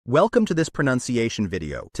Welcome to this pronunciation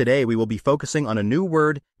video. Today we will be focusing on a new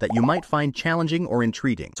word that you might find challenging or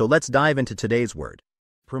intriguing. So let's dive into today's word.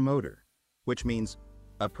 Promoter, which means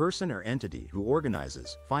a person or entity who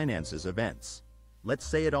organizes, finances events. Let's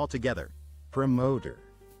say it all together. Promoter.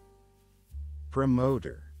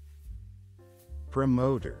 Promoter.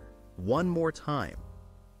 Promoter. One more time.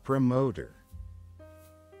 Promoter.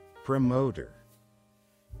 Promoter.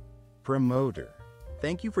 Promoter.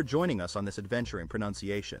 Thank you for joining us on this adventure in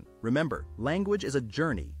pronunciation. Remember, language is a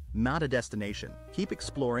journey, not a destination. Keep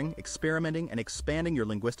exploring, experimenting, and expanding your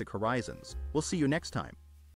linguistic horizons. We'll see you next time.